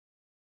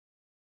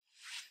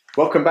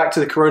Welcome back to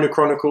the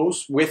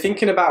Chronicles. We're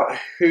thinking about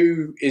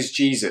who is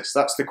Jesus.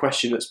 That's the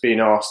question that's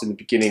being asked in the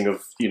beginning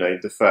of,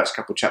 the first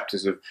couple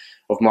chapters of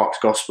Mark's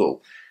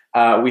Gospel.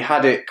 We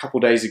had it a couple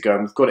days ago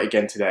and we've got it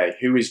again today.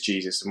 Who is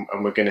Jesus?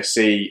 And we're going to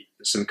see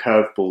some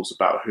curveballs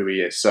about who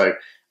he is. So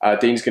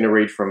Dean's going to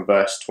read from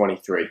verse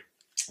 23.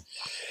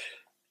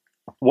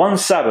 One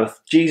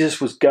Sabbath,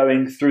 Jesus was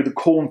going through the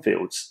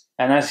cornfields,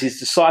 and as his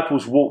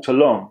disciples walked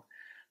along,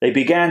 they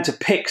began to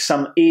pick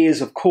some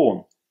ears of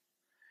corn.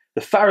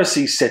 The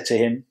Pharisees said to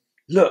him,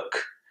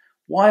 "Look,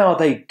 why are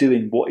they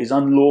doing what is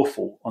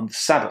unlawful on the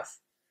Sabbath?"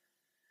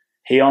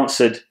 He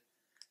answered,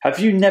 "Have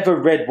you never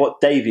read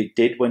what David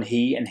did when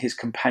he and his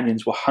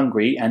companions were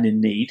hungry and in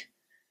need?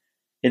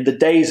 In the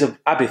days of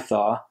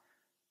Abiathar,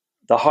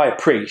 the high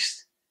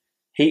priest,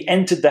 he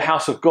entered the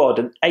house of God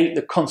and ate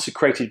the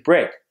consecrated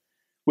bread,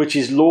 which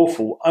is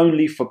lawful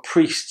only for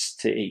priests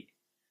to eat.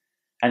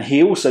 And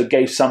he also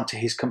gave some to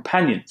his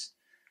companions.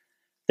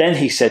 Then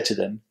he said to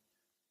them,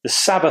 'The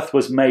Sabbath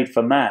was made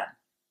for man,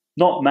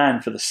 not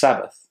man for the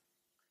Sabbath.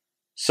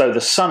 So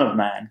the Son of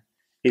Man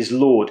is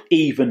Lord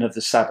even of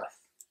the Sabbath.'"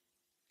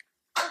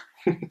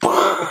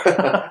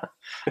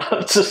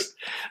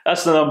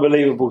 That's an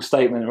unbelievable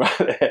statement right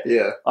there.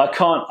 Yeah.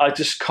 I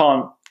just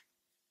can't,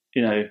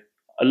 I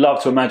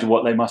love to imagine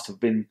what they must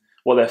have been,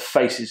 what their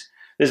faces.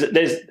 I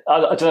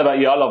don't know about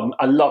you,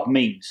 I love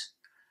memes.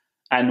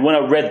 And when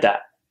I read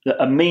that,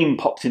 a meme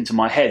popped into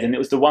my head, and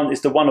it's the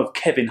one of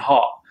Kevin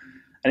Hart.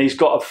 And he's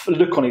got a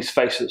look on his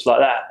face that's like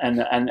that,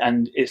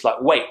 and it's like,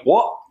 wait,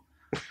 what?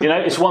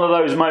 It's one of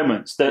those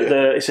moments that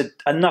it's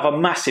another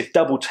massive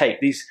double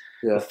take.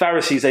 The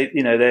Pharisees,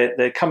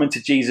 they're coming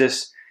to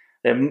Jesus,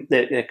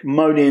 they're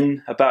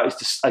moaning about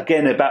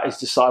his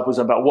disciples,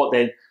 about what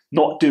they're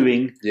not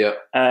doing. Yeah.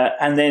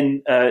 And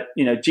then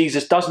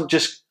Jesus doesn't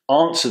just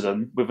answer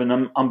them with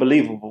an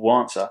unbelievable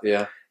answer.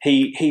 Yeah.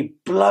 He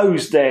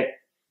blows their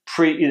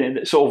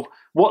sort of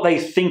what they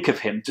think of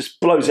him, just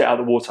blows it out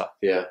of the water.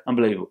 Yeah.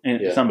 Unbelievable.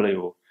 It's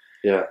unbelievable.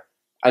 Yeah.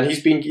 And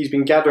he's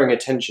been gathering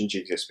attention,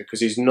 Jesus, because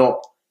he's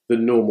not the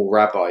normal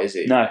rabbi, is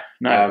he? No.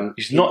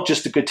 He's not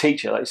just a good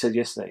teacher, like you said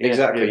yesterday.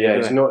 Exactly. Yeah.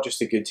 He's not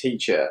just a good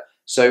teacher.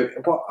 So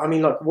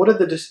what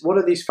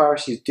are these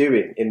Pharisees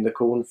doing in the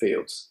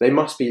cornfields? They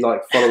must be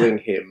like following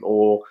him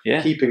or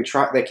keeping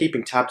track. They're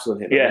keeping tabs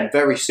on him. Yeah. And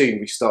very soon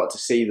we start to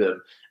see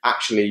them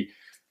actually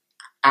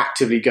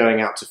actively going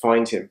out to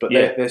find him. But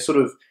they're sort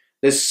of,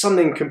 there's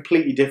something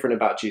completely different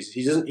about Jesus.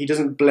 He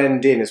doesn't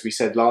blend in, as we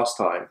said last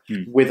time,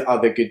 with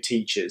other good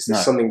teachers.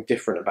 There's something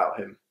different about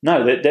him.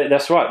 No,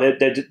 that's right.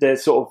 They're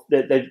sort of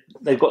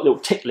they've got little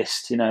tick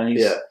lists, and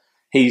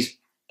he's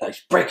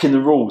breaking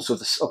the rules of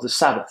the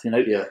Sabbath,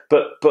 Yeah.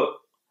 But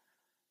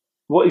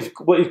what you've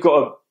got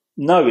to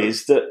know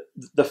is that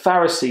the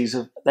Pharisees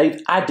they've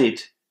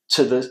added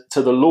to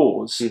the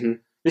laws. Mm-hmm.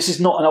 This is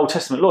not an Old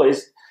Testament law.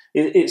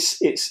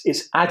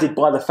 It's added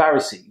by the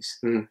Pharisees.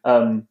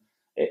 Mm.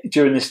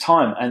 During this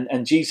time,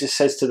 and Jesus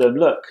says to them,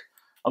 "Look,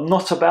 I'm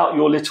not about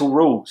your little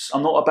rules.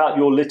 I'm not about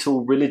your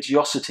little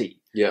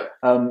religiosity. Yeah.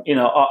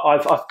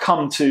 I've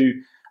come so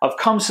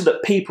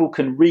that people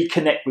can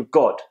reconnect with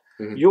God.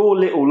 Mm-hmm. Your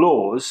little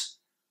laws,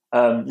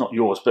 not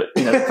yours, but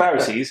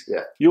Pharisees.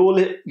 Your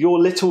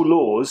little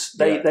laws,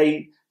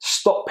 they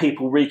stop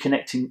people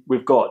reconnecting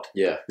with God.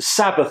 Yeah. The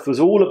Sabbath was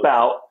all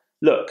about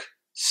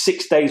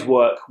 6 days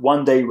work,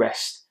 1 day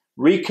rest,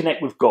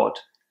 reconnect with God,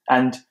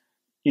 and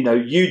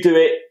you do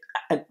it."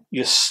 And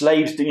your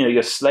slaves,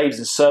 your slaves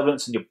and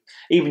servants, and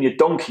even your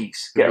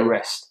donkeys get a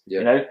rest.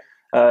 Yeah.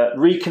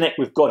 Reconnect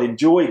with God,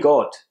 enjoy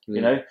God.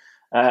 Mm.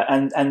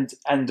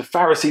 And the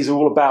Pharisees are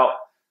all about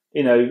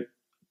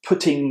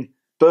putting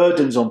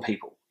burdens on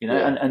people.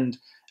 And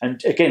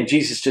again,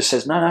 Jesus just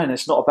says, no,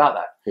 it's not about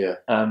that. Yeah.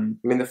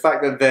 The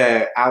fact that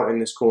they're out in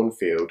this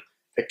cornfield,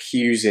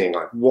 accusing,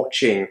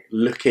 watching,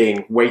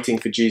 looking, waiting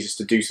for Jesus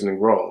to do something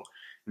wrong.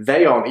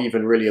 They aren't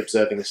even really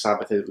observing the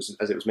Sabbath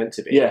as it was meant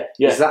to be. Yeah.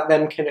 Is that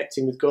them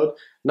connecting with God?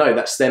 No,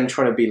 that's them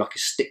trying to be like a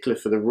stickler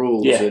for the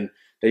rules. Yeah. And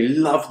they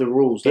love the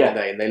rules, don't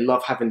they? And they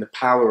love having the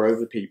power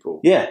over people.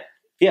 Yeah.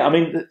 Yeah.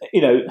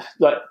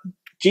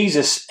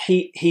 Jesus,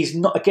 he's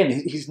not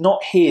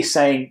here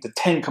saying the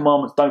 10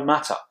 Commandments don't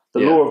matter. The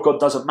law of God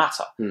doesn't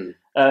matter. Mm.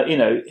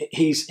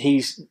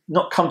 He's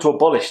not come to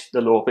abolish the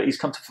law, but he's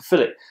come to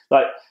fulfill it.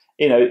 But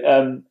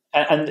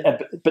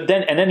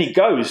then he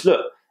goes,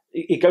 look.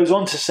 He goes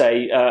on to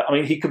say,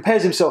 he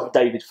compares himself with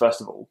David,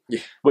 first of all,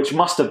 which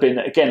must have been,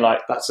 again,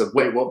 that's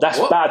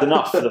bad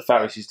enough for the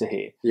Pharisees to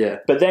hear. Yeah.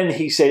 But then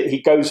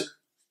he goes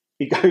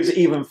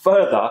even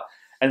further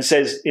and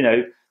says,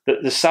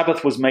 that the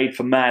Sabbath was made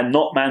for man,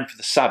 not man for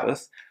the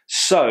Sabbath.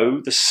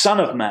 So the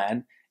Son of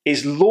Man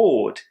is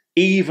Lord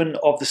even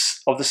of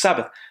the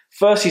Sabbath.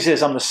 First he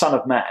says, I'm the Son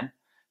of Man.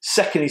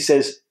 Second he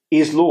says, he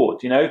is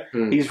Lord.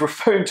 He's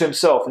referring to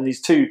himself in these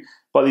two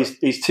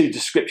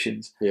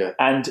descriptions. Yeah.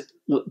 And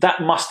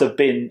that must have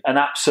been an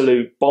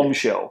absolute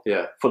bombshell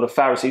for the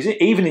Pharisees.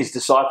 Even his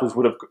disciples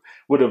would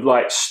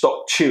have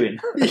stopped chewing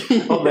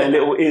on their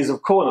little ears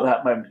of corn at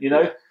that moment.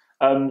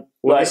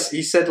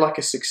 He said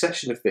a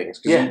succession of things.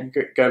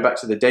 Because going back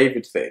to the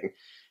David thing,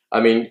 I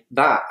mean,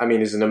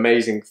 is an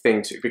amazing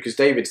thing too, because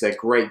David's their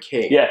great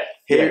king. Yeah.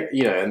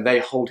 You know, and they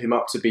hold him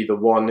up to be the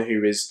one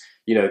who is,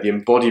 you know, the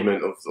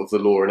embodiment of the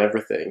law and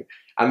everything.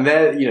 And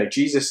there, you know,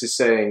 Jesus is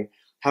saying,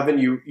 haven't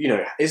you, you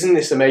know, isn't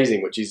this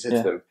amazing what Jesus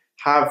said to them?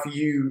 Have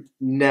you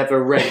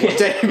never read what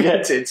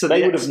David did? So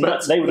they would have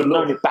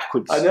known it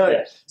backwards. I know.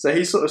 Yeah. So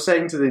he's sort of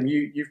saying to them,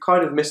 you've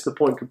kind of missed the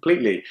point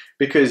completely,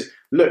 because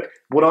look,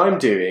 what I'm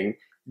doing,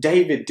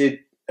 David did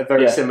a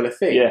very similar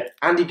thing,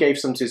 and he gave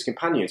some to his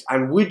companions.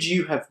 And would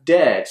you have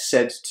dared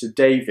said to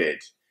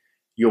David,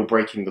 "You're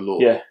breaking the law"?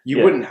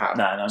 You wouldn't have.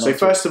 No, so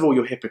first of all,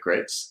 you're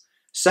hypocrites.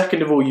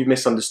 Second of all, you've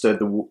misunderstood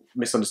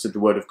the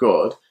word of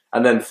God.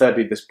 And then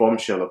thirdly, this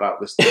bombshell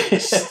about this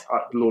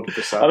Lord of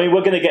the Sabbath. I mean,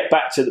 we're going to get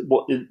back to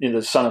what, you know,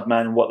 the Son of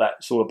Man and what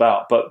that's all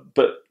about. But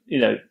you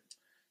know,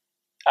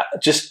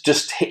 just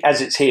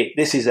as it's here,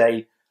 this is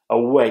a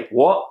wait,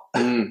 what?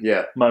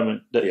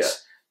 Moment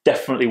that's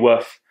definitely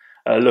worth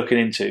looking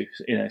into.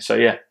 You know, so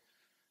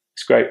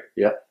it's great.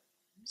 Yeah.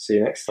 See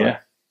you next time. Yeah.